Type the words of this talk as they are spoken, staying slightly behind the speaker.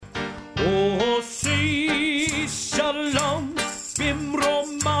Yossi Shalom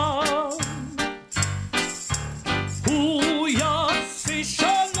Bimromah Hu Yossi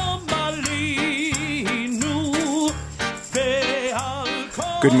Shalom Alinu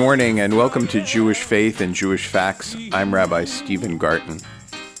Ve'al. Good morning and welcome to Jewish Faith and Jewish Facts. I'm Rabbi Stephen Garten.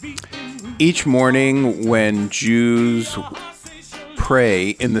 Each morning when Jews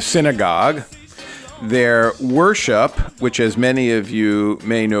pray in the synagogue, their worship, which as many of you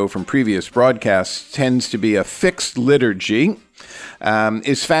may know from previous broadcasts, tends to be a fixed liturgy,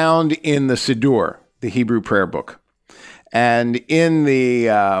 is found in the Siddur, the Hebrew prayer book. And in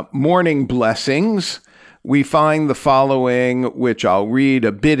the morning blessings, we find the following, which I'll read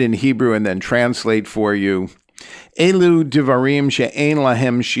a bit in Hebrew and then translate for you. Elu divarim she'ein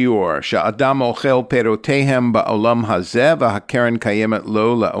lahem shiur, she'adam ochel perotehem ba'olam hazeh v'hakeren kayemet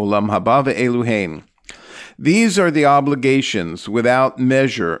lo la'olam haba ve'elu hein. These are the obligations without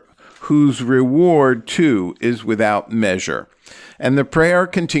measure, whose reward, too, is without measure. And the prayer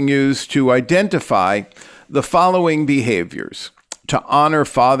continues to identify the following behaviors: to honor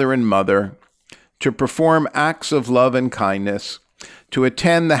father and mother, to perform acts of love and kindness, to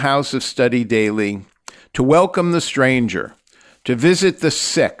attend the house of study daily, to welcome the stranger, to visit the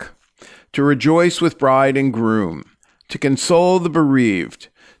sick, to rejoice with bride and groom, to console the bereaved,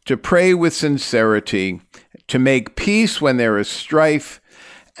 to pray with sincerity, to make peace when there is strife.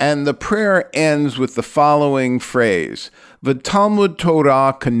 And the prayer ends with the following phrase, V'talmud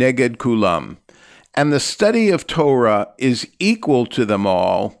Torah keneged kulam. And the study of Torah is equal to them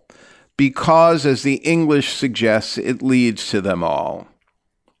all because, as the English suggests, it leads to them all.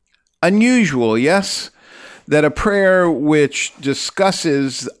 Unusual, yes? That a prayer which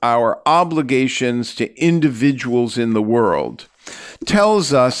discusses our obligations to individuals in the world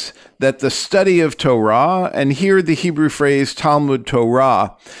tells us that the study of Torah, and here the Hebrew phrase Talmud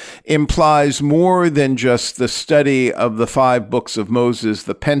Torah, implies more than just the study of the 5 books of Moses,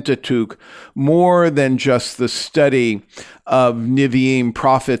 the Pentateuch, more than just the study of Nevi'im,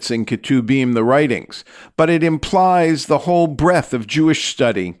 prophets, and Ketubim, the writings, but it implies the whole breadth of Jewish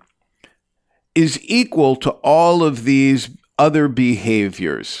study is equal to all of these other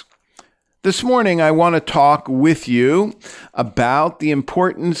behaviors. This morning, I want to talk with you about the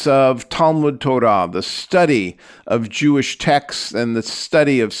importance of Talmud Torah, the study of Jewish texts and the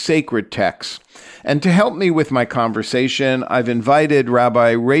study of sacred texts. And to help me with my conversation, I've invited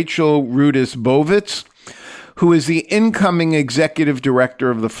Rabbi Rachel Rudis-Bovitz, who is the incoming executive director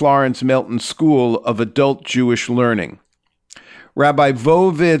of the Florence Melton School of Adult Jewish Learning. Rabbi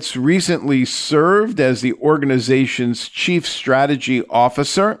Bovitz recently served as the organization's chief strategy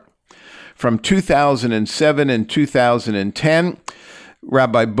officer. From 2007 and 2010,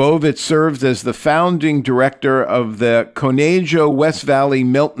 Rabbi Bovitz served as the founding director of the Conejo West Valley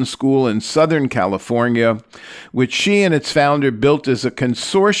Melton School in Southern California, which she and its founder built as a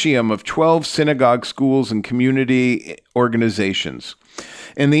consortium of 12 synagogue schools and community organizations.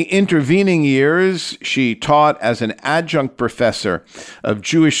 In the intervening years, she taught as an adjunct professor of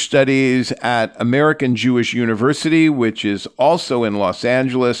Jewish studies at American Jewish University, which is also in Los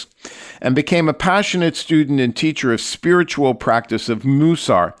Angeles, and became a passionate student and teacher of spiritual practice of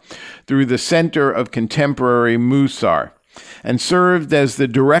Musar through the Center of Contemporary Musar, and served as the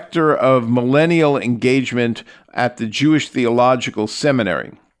director of millennial engagement at the Jewish Theological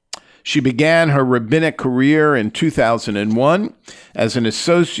Seminary. She began her rabbinic career in 2001 as an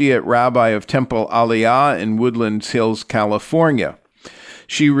associate rabbi of Temple Aliyah in Woodlands Hills, California.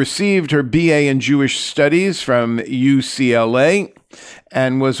 She received her BA in Jewish Studies from UCLA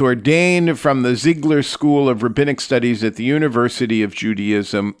and was ordained from the Ziegler School of Rabbinic Studies at the University of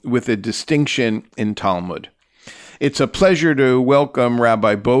Judaism with a distinction in Talmud. It's a pleasure to welcome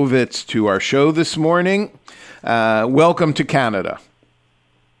Rabbi Bovitz to our show this morning. Welcome to Canada.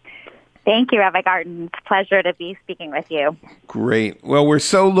 Thank you, Rabbi Garten. It's a pleasure to be speaking with you. Great. Well, we're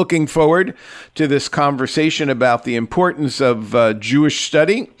so looking forward to this conversation about the importance of Jewish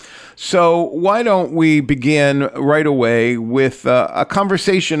study. So why don't we begin right away with a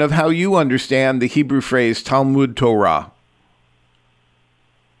conversation of how you understand the Hebrew phrase Talmud Torah?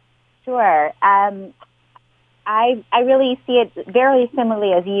 Sure. I really see it very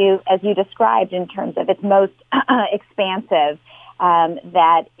similarly as you described in terms of its most expansive.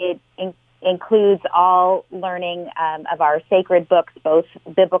 That it includes all learning of our sacred books, both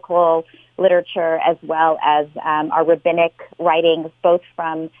biblical literature as well as our rabbinic writings, both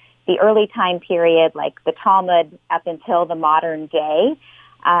from the early time period, like the Talmud, up until the modern day.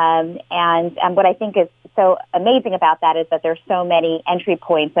 And what I think is so amazing about that is that there's so many entry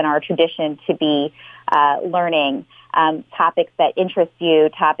points in our tradition to be learning topics that interest you,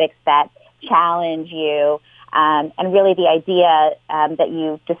 topics that challenge you, and really the idea that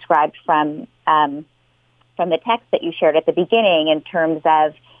you described from the text that you shared at the beginning in terms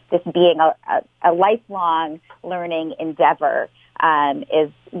of this being a lifelong learning endeavor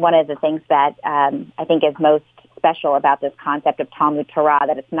is one of the things that I think is most special about this concept of Talmud Torah,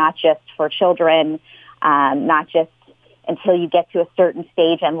 that it's not just for children, not just until you get to a certain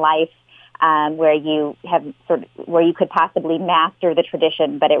stage in life where you could possibly master the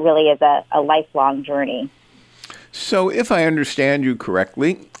tradition, but it really is a lifelong journey. So if I understand you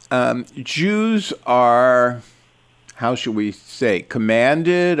correctly, Jews are, how should we say,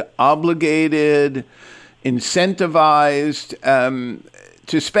 commanded, obligated, incentivized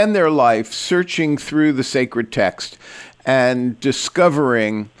to spend their life searching through the sacred text and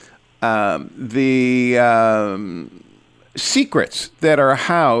discovering the secrets that are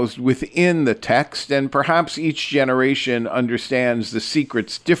housed within the text, and perhaps each generation understands the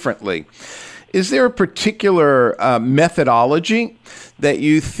secrets differently. Is there a particular methodology that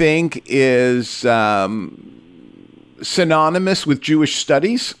you think is synonymous with Jewish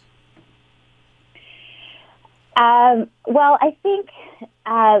studies? Well, I think,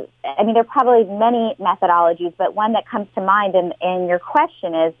 there are probably many methodologies, but one that comes to mind in your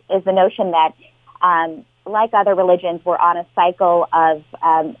question is the notion that, like other religions, we're on a cycle of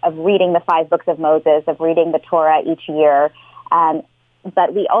reading the 5 books of Moses, of reading the Torah each year.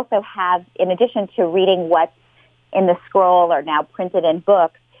 But we also have, in addition to reading what's in the scroll or now printed in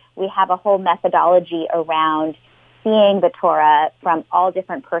books, we have a whole methodology around seeing the Torah from all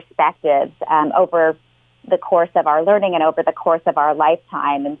different perspectives over the course of our learning and over the course of our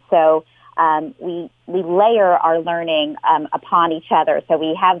lifetime. And so we layer our learning upon each other. So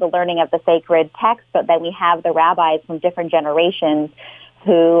we have the learning of the sacred text, but then we have the rabbis from different generations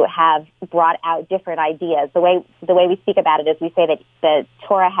who have brought out different ideas. The way we speak about it is we say that the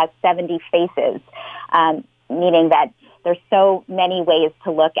Torah has 70 faces, meaning that there's so many ways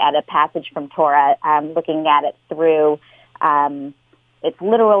to look at a passage from Torah, looking at it through its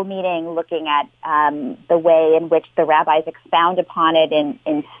literal meaning, looking at the way in which the rabbis expound upon it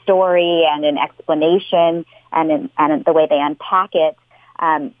in story and in explanation and the way they unpack it.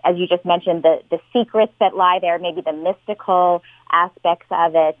 As you just mentioned, the secrets that lie there, maybe the mystical aspects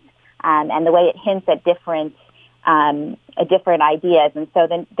of it, and the way it hints at different ideas. And so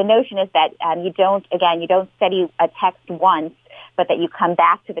the notion is that you don't study a text once, but that you come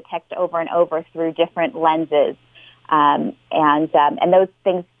back to the text over and over through different lenses. And those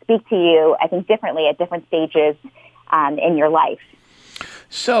things speak to you, I think, differently at different stages in your life.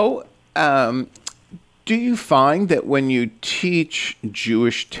 So, do you find that when you teach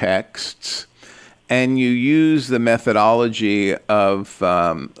Jewish texts and you use the methodology of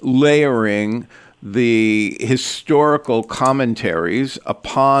layering the historical commentaries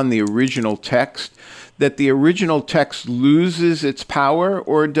upon the original text, that the original text loses its power,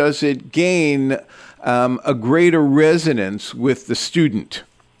 or does it gain a greater resonance with the student?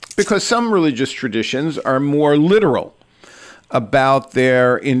 Because some religious traditions are more literal about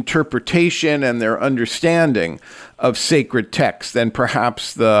their interpretation and their understanding of sacred texts than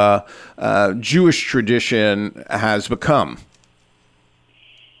perhaps the Jewish tradition has become.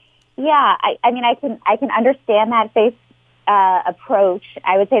 Yeah, I can understand that faith approach.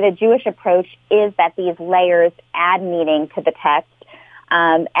 I would say the Jewish approach is that these layers add meaning to the text,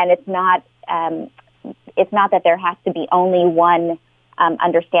 and it's not that there has to be only one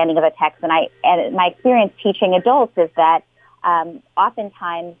understanding of a text. And my experience teaching adults is that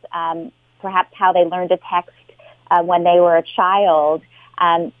oftentimes, perhaps how they learned a text when they were a child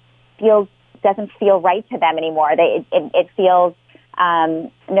doesn't feel right to them anymore. It feels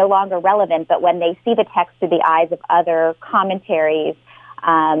no longer relevant. But when they see the text through the eyes of other commentaries,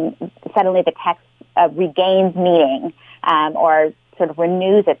 suddenly the text regains meaning or sort of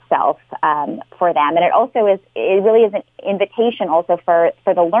renews itself for them. And it really is an invitation also for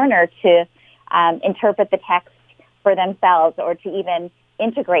the learner to interpret the text for themselves, or to even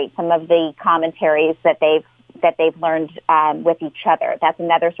integrate some of the commentaries that they've learned with each other. That's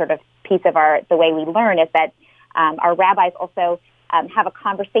another sort of piece of the way we learn, is that our rabbis also have a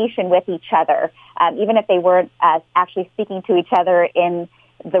conversation with each other, even if they weren't actually speaking to each other in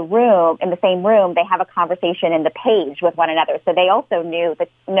the same room. They have a conversation in the page with one another. So they also know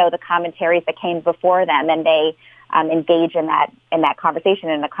the commentaries that came before them, and they engage in that conversation,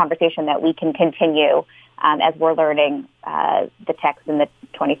 and a conversation that we can continue as we're learning the text in the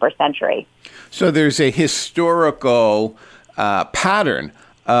 21st century. So there's a historical pattern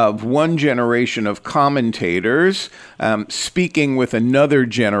of one generation of commentators speaking with another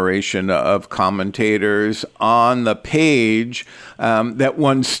generation of commentators on the page that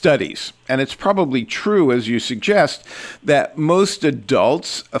one studies. And it's probably true, as you suggest, that most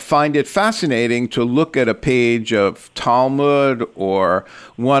adults find it fascinating to look at a page of Talmud or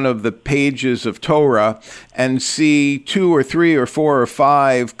one of the pages of Torah and see 2 or 3 or 4 or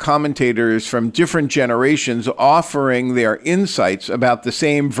 5 commentators from different generations offering their insights about the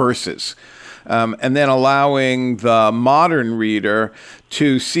same verses. And then allowing the modern reader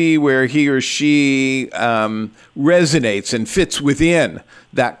to see where he or she resonates and fits within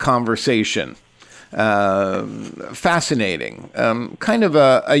that conversation. Fascinating. Kind of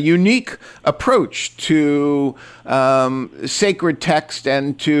a unique approach to sacred text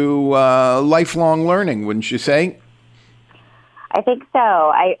and to lifelong learning, wouldn't you say? I think so.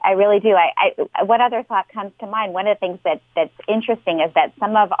 I really do. One other thought comes to mind. One of the things that's interesting is that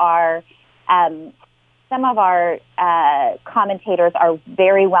some of our commentators are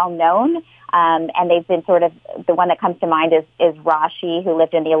very well known, and they've been sort of, the one that comes to mind is Rashi, who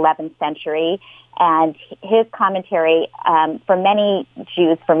lived in the 11th century, and his commentary for many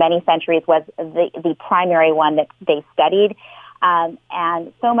Jews for many centuries was the primary one that they studied,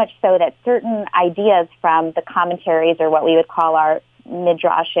 and so much so that certain ideas from the commentaries, or what we would call our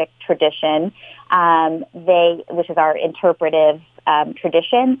midrashic tradition, which is our interpretive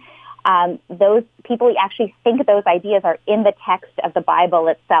tradition, those people actually think those ideas are in the text of the Bible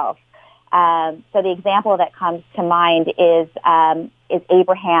itself. So the example that comes to mind is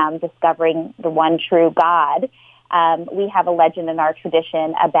Abraham discovering the one true God. We have a legend in our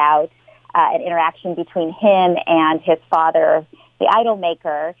tradition about an interaction between him and his father, the idol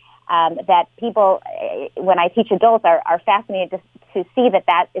maker, that people, when I teach adults, are fascinated to see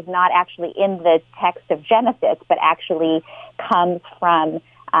that is not actually in the text of Genesis, but actually comes from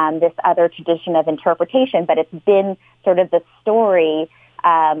this other tradition of interpretation, but it's been sort of the story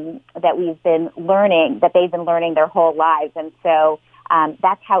that we've been learning, that they've been learning their whole lives. And so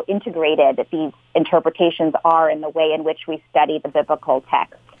that's how integrated these interpretations are in the way in which we study the biblical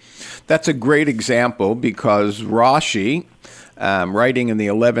text. That's a great example because Rashi, writing in the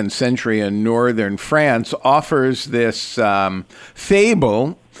 11th century in northern France, offers this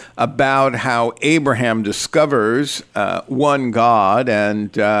fable about how Abraham discovers one God,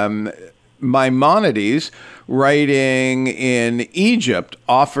 and Maimonides, writing in Egypt,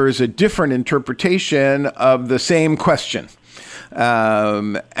 offers a different interpretation of the same question.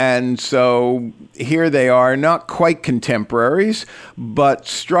 And so here they are, not quite contemporaries, but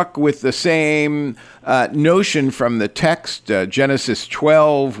struck with the same notion from the text, Genesis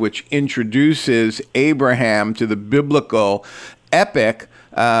 12, which introduces Abraham to the biblical epic,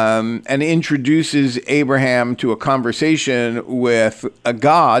 and introduces Abraham to a conversation with a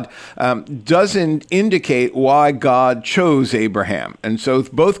God, doesn't indicate why God chose Abraham. And so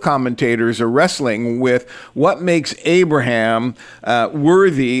both commentators are wrestling with what makes Abraham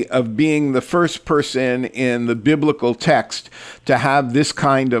worthy of being the first person in the biblical text to have this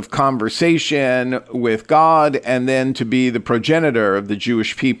kind of conversation with God and then to be the progenitor of the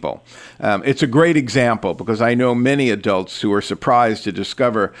Jewish people. It's a great example because I know many adults who are surprised to discover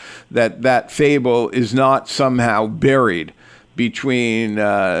that fable is not somehow buried between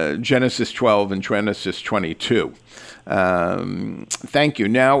Genesis 12 and Genesis 22. Thank you.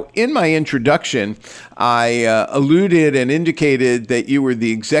 Now, in my introduction, I alluded and indicated that you were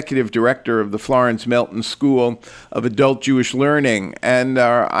the executive director of the Florence Melton School of Adult Jewish Learning, and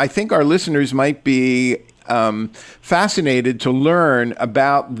I think our listeners might be fascinated to learn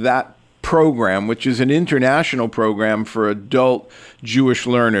about that program, which is an international program for adult Jewish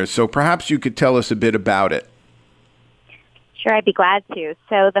learners. So perhaps you could tell us a bit about it. Sure, I'd be glad to.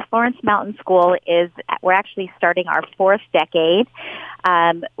 So the Florence Melton School we're actually starting our 4th decade.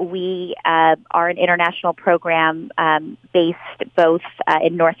 We are an international program based both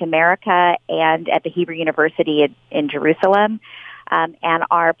in North America and at the Hebrew University in Jerusalem. And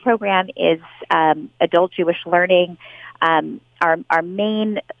our program is adult Jewish learning. Our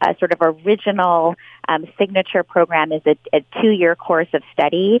main sort of original signature program is a 2-year course of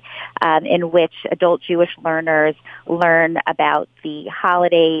study in which adult Jewish learners learn about the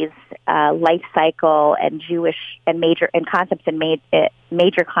holidays, life cycle, and major concepts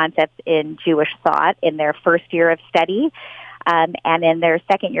in Jewish thought in their first year of study, and in their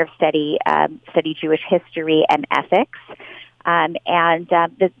second year of study, study Jewish history and ethics.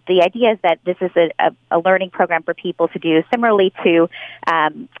 The idea is that this is a learning program for people to do similarly to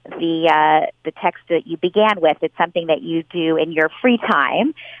the text that you began with. It's something that you do in your free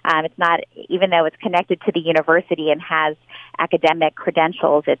time. It's not, even though it's connected to the university and has academic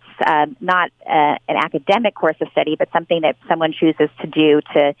credentials, it's not an academic course of study, but something that someone chooses to do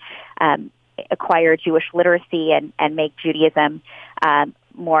to acquire Jewish literacy and make Judaism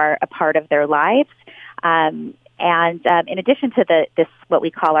more a part of their lives. In addition to this, what we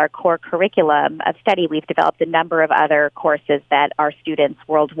call our core curriculum of study, we've developed a number of other courses that our students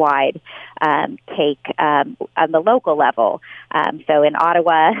worldwide take on the local level. So in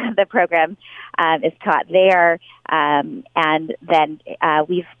Ottawa, the program is taught there, and then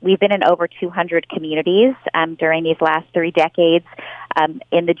we've been in over 200 communities during these last 3 decades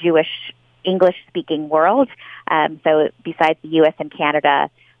in the Jewish English-speaking world. So besides the U.S. and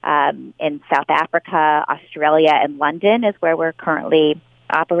Canada, in South Africa, Australia, and London is where we're currently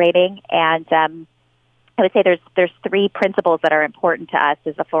operating. And I would say there's 3 principles that are important to us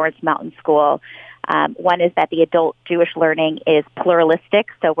as the Florence Mountain School. One is that the adult Jewish learning is pluralistic,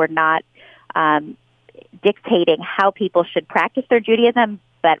 so we're not dictating how people should practice their Judaism,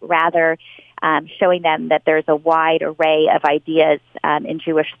 but rather showing them that there's a wide array of ideas in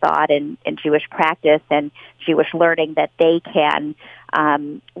Jewish thought and in Jewish practice and Jewish learning that they can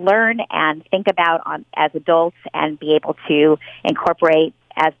learn and think about as adults and be able to incorporate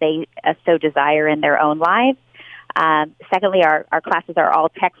as they so desire in their own lives. Secondly, our classes are all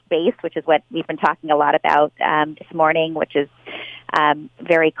text-based, which is what we've been talking a lot about this morning, which is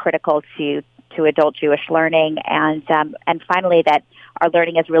very critical to adult Jewish learning. And finally, that our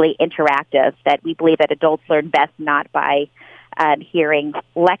learning is really interactive, that we believe that adults learn best not by hearing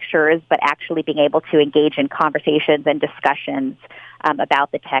lectures, but actually being able to engage in conversations and discussions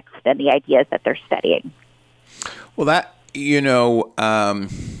about the text and the ideas that they're studying. Well, that,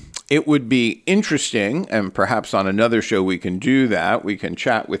 it would be interesting, and perhaps on another show we can do that. We can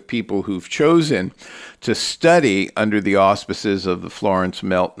chat with people who've chosen to study under the auspices of the Florence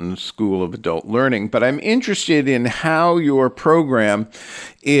Mountain School of Adult Learning. But I'm interested in how your program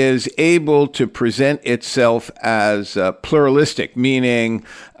is able to present itself as pluralistic, meaning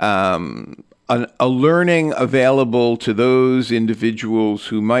a learning available to those individuals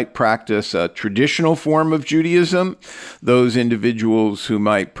who might practice a traditional form of Judaism, those individuals who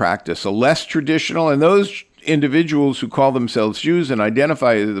might practice a less traditional, and those individuals who call themselves Jews and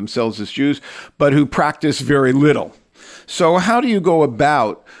identify themselves as Jews, but who practice very little. So how do you go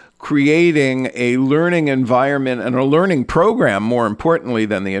about creating a learning environment and a learning program, more importantly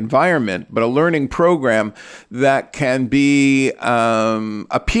than the environment, but a learning program that can be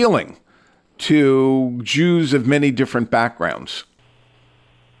appealing to Jews of many different backgrounds?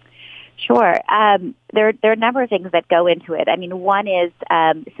 Sure. There are a number of things that go into it. I mean, one is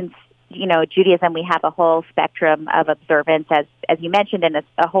since Judaism, we have a whole spectrum of observance, as you mentioned, and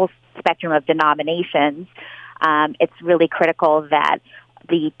a whole spectrum of denominations. It's really critical that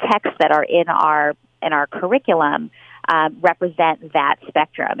the texts that are in our curriculum represent that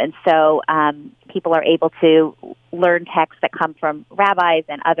spectrum. And so people are able to learn texts that come from rabbis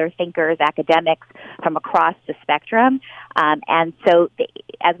and other thinkers, academics from across the spectrum. And so,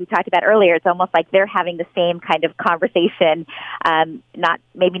 as we talked about earlier, it's almost like they're having the same kind of conversation,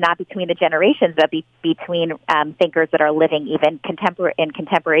 maybe not between the generations, but between thinkers that are living even in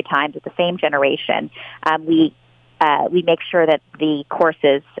contemporary times with the same generation. We make sure that the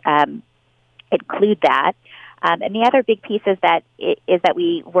courses include that. And the other big piece is that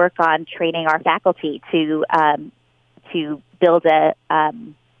we work on training our faculty to build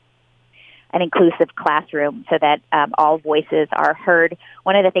an inclusive classroom so that all voices are heard.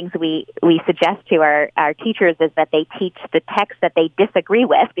 One of the things we suggest to our teachers is that they teach the text that they disagree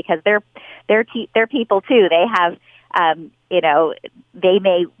with, because they're people too. They have they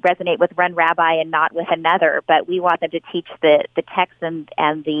may resonate with one rabbi and not with another, but we want them to teach the text and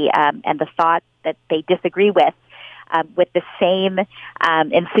the thoughts that they disagree with the same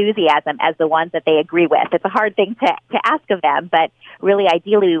enthusiasm as the ones that they agree with. It's a hard thing to ask of them, but really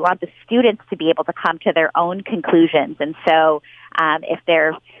ideally we want the students to be able to come to their own conclusions. And so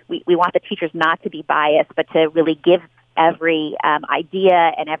we want the teachers not to be biased, but to really give every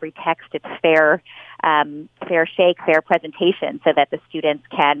idea and every text its fair shake, fair presentation, so that the students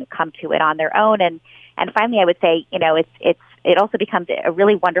can come to it on their own. And finally, I would say, it also becomes a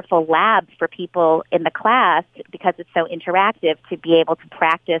really wonderful lab for people in the class, because it's so interactive, to be able to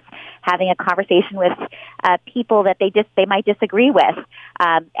practice having a conversation with people that they might disagree with.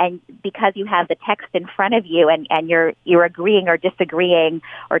 And because you have the text in front of you and you're agreeing or disagreeing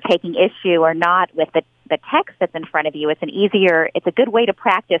or taking issue or not with the the text that's in front of you, it's a good way to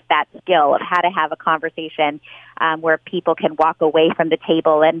practice that skill of how to have a conversation where people can walk away from the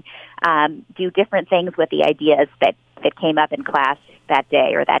table and do different things with the ideas that came up in class that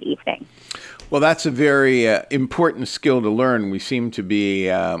day or that evening. Well, that's a very important skill to learn. We seem to be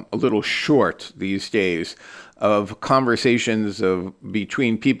a little short these days of conversations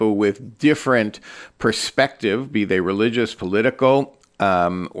between people with different perspective, be they religious, political,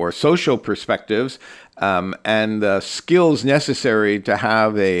 or social perspectives, and the skills necessary to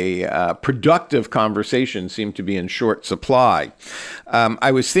have a productive conversation seem to be in short supply.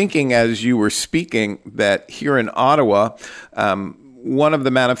 I was thinking as you were speaking that here in Ottawa, one of the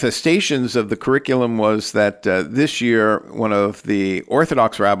manifestations of the curriculum was that this year, one of the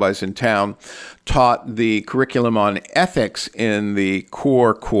Orthodox rabbis in town taught the curriculum on ethics in the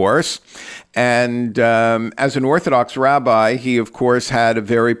core course. And as an Orthodox rabbi, he, of course, had a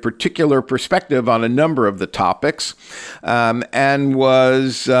very particular perspective on a number of the topics and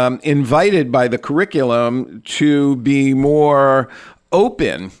was invited by the curriculum to be more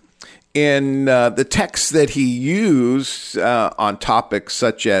open in the texts that he used on topics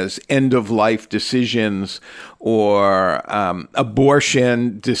such as end-of-life decisions or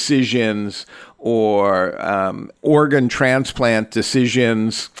abortion decisions or organ transplant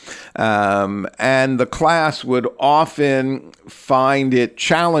decisions. And the class would often find it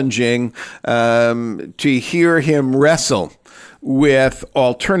challenging to hear him wrestle with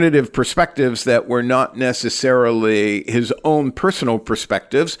alternative perspectives that were not necessarily his own personal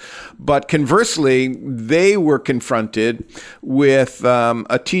perspectives, but conversely, they were confronted with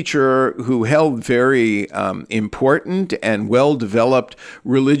a teacher who held very important and well-developed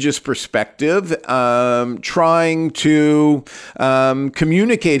religious perspective, trying to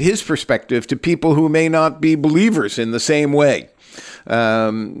communicate his perspective to people who may not be believers in the same way.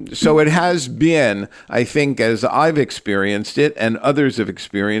 So it has been, I think, as I've experienced it and others have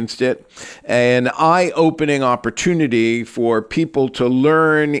experienced it, an eye-opening opportunity for people to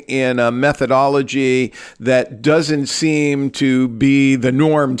learn in a methodology that doesn't seem to be the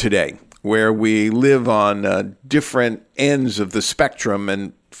norm today, where we live on different ends of the spectrum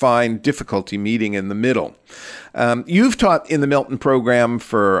and find difficulty meeting in the middle. You've taught in the Milton program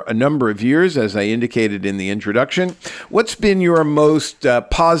for a number of years, as I indicated in the introduction. What's been your most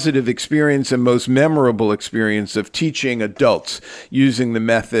positive experience and most memorable experience of teaching adults using the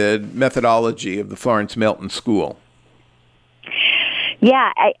methodology of the Florence Milton School?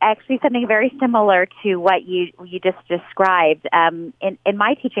 Yeah, actually something very similar to what you just described. In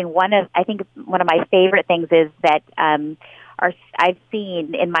my teaching, one of my favorite things is that I've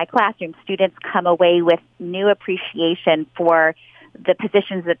seen in my classroom students come away with new appreciation for the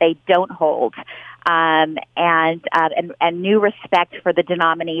positions that they don't hold, and new respect for the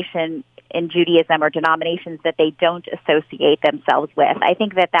denomination in Judaism or denominations that they don't associate themselves with. I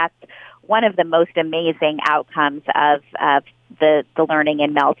think that that's one of the most amazing outcomes of the learning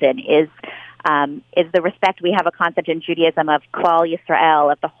in Milton is the respect. We have a concept in Judaism of Klal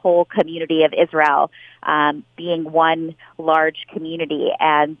Yisrael, of the whole community of Israel being one large community.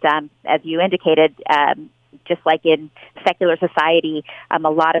 And as you indicated, just like in secular society, a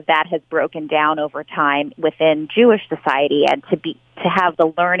lot of that has broken down over time within Jewish society, and to have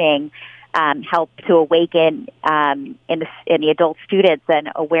the learning help to awaken in the adult students an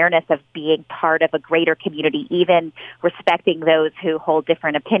awareness of being part of a greater community, even respecting those who hold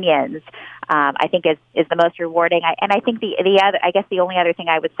different opinions. I think is the most rewarding. I think the only other thing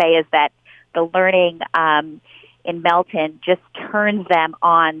I would say is that the learning in Milton just turns them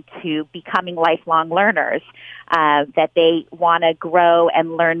on to becoming lifelong learners, that they want to grow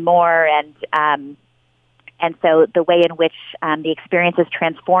and learn more, and so the way in which the experience is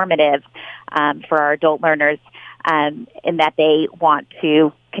transformative for our adult learners, in that they want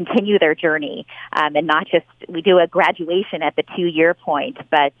to continue their journey, and not just, we do a graduation at the 2-year point,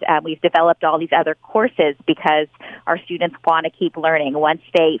 but we've developed all these other courses because our students want to keep learning. Once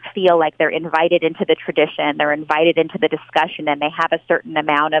they feel like they're invited into the tradition, they're invited into the discussion, and they have a certain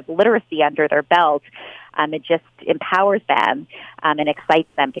amount of literacy under their belt, it just empowers them and excites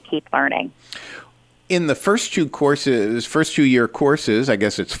them to keep learning. In the first 2-year courses, I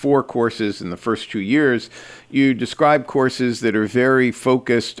guess it's 4 courses in the first 2 years, you describe courses that are very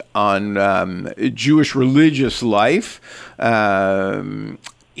focused on Jewish religious life.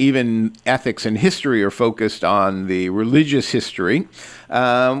 Even ethics and history are focused on the religious history.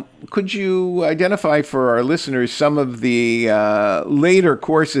 Could you identify for our listeners some of the later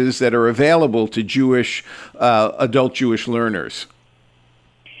courses that are available to adult Jewish learners?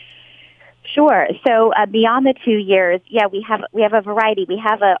 Sure. So beyond the 2 years, we have a variety. We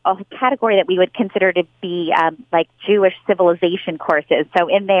have a category that we would consider to be like Jewish civilization courses. So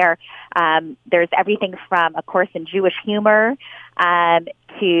in there, there's everything from a course in Jewish humor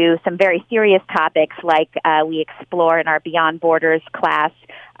to some very serious topics like we explore in our Beyond Borders class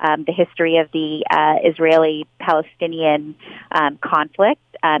the history of the Israeli-Palestinian conflict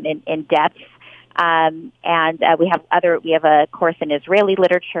in depth. And we have a course in Israeli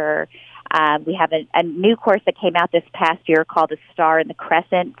literature. We have a new course that came out this past year called A Star in the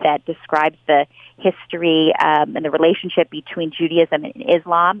Crescent that describes the history and the relationship between Judaism and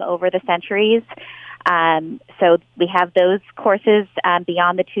Islam over the centuries. So we have those courses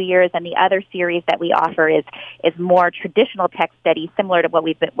beyond the 2 years, and the other series that we offer is more traditional text studies, similar to what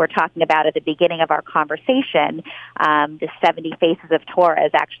we're talking about at the beginning of our conversation. The 70 Faces of Torah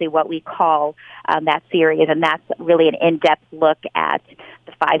is actually what we call that series, and that's really an in-depth look at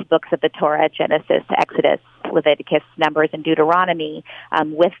the 5 books of the Torah: Genesis, Exodus, Leviticus, Numbers, and Deuteronomy,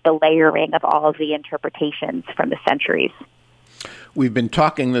 with the layering of all of the interpretations from the centuries. We've been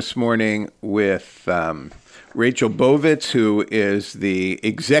talking this morning with Rachel Bovitz, who is the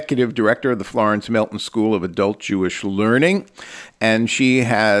executive director of the Florence Melton School of Adult Jewish Learning, and she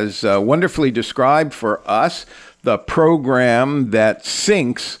has wonderfully described for us the program that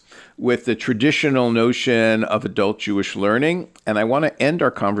syncs with the traditional notion of adult Jewish learning. And I want to end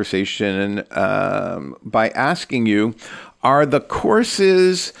our conversation by asking you, are the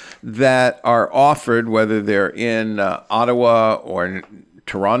courses that are offered, whether they're in Ottawa or in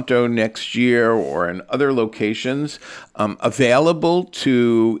Toronto next year or in other locations, available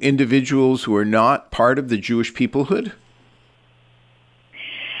to individuals who are not part of the Jewish peoplehood?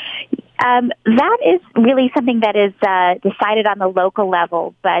 That is really something that is decided on the local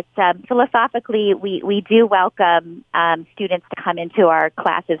level, but philosophically, we do welcome students to come into our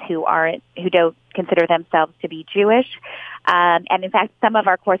classes who don't consider themselves to be Jewish. And in fact, some of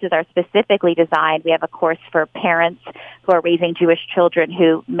our courses are specifically designed. We have a course for parents who are raising Jewish children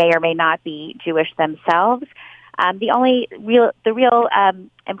who may or may not be Jewish themselves. The real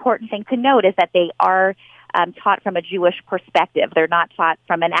important thing to note is that they are taught from a Jewish perspective. They're not taught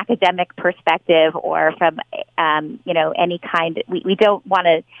from an academic perspective or from, any kind. We don't want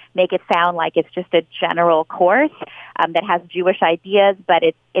to make it sound like it's just a general course that has Jewish ideas, but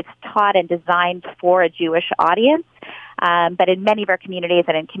it's taught and designed for a Jewish audience. But in many of our communities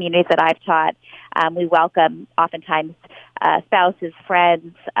and in communities that I've taught, we welcome oftentimes spouses,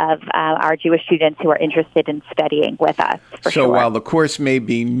 friends of our Jewish students who are interested in studying with us. So while the course may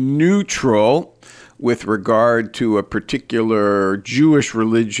be neutral with regard to a particular Jewish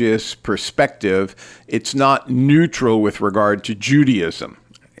religious perspective, it's not neutral with regard to Judaism.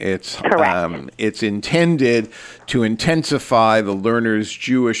 It's intended to intensify the learner's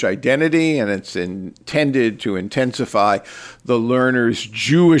Jewish identity, and it's intended to intensify the learner's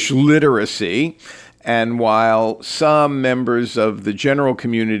Jewish literacy. And while some members of the general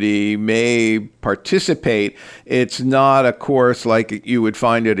community may participate, it's not a course like you would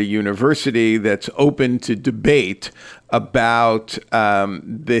find at a university that's open to debate about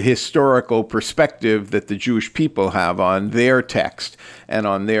the historical perspective that the Jewish people have on their text and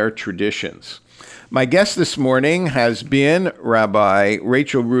on their traditions. My guest this morning has been Rabbi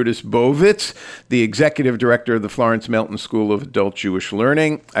Rachel Rudis Bovitz, the Executive Director of the Florence Melton School of Adult Jewish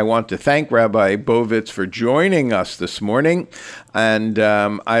Learning. I want to thank Rabbi Bovitz for joining us this morning, and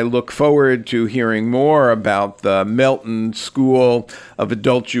I look forward to hearing more about the Melton School of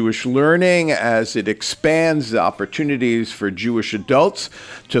Adult Jewish Learning as it expands the opportunities for Jewish adults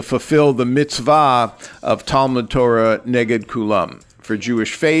to fulfill the mitzvah of Talmud Torah Neged Kulam. For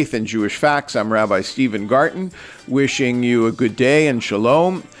Jewish Faith and Jewish Facts, I'm Rabbi Stephen Garten, wishing you a good day and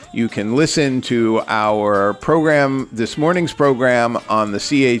shalom. You can listen to our program, this morning's program, on the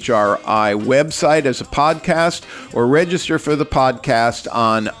CHRI website as a podcast, or register for the podcast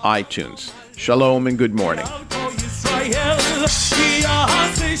on iTunes. Shalom and good morning.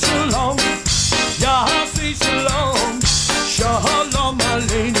 Shalom.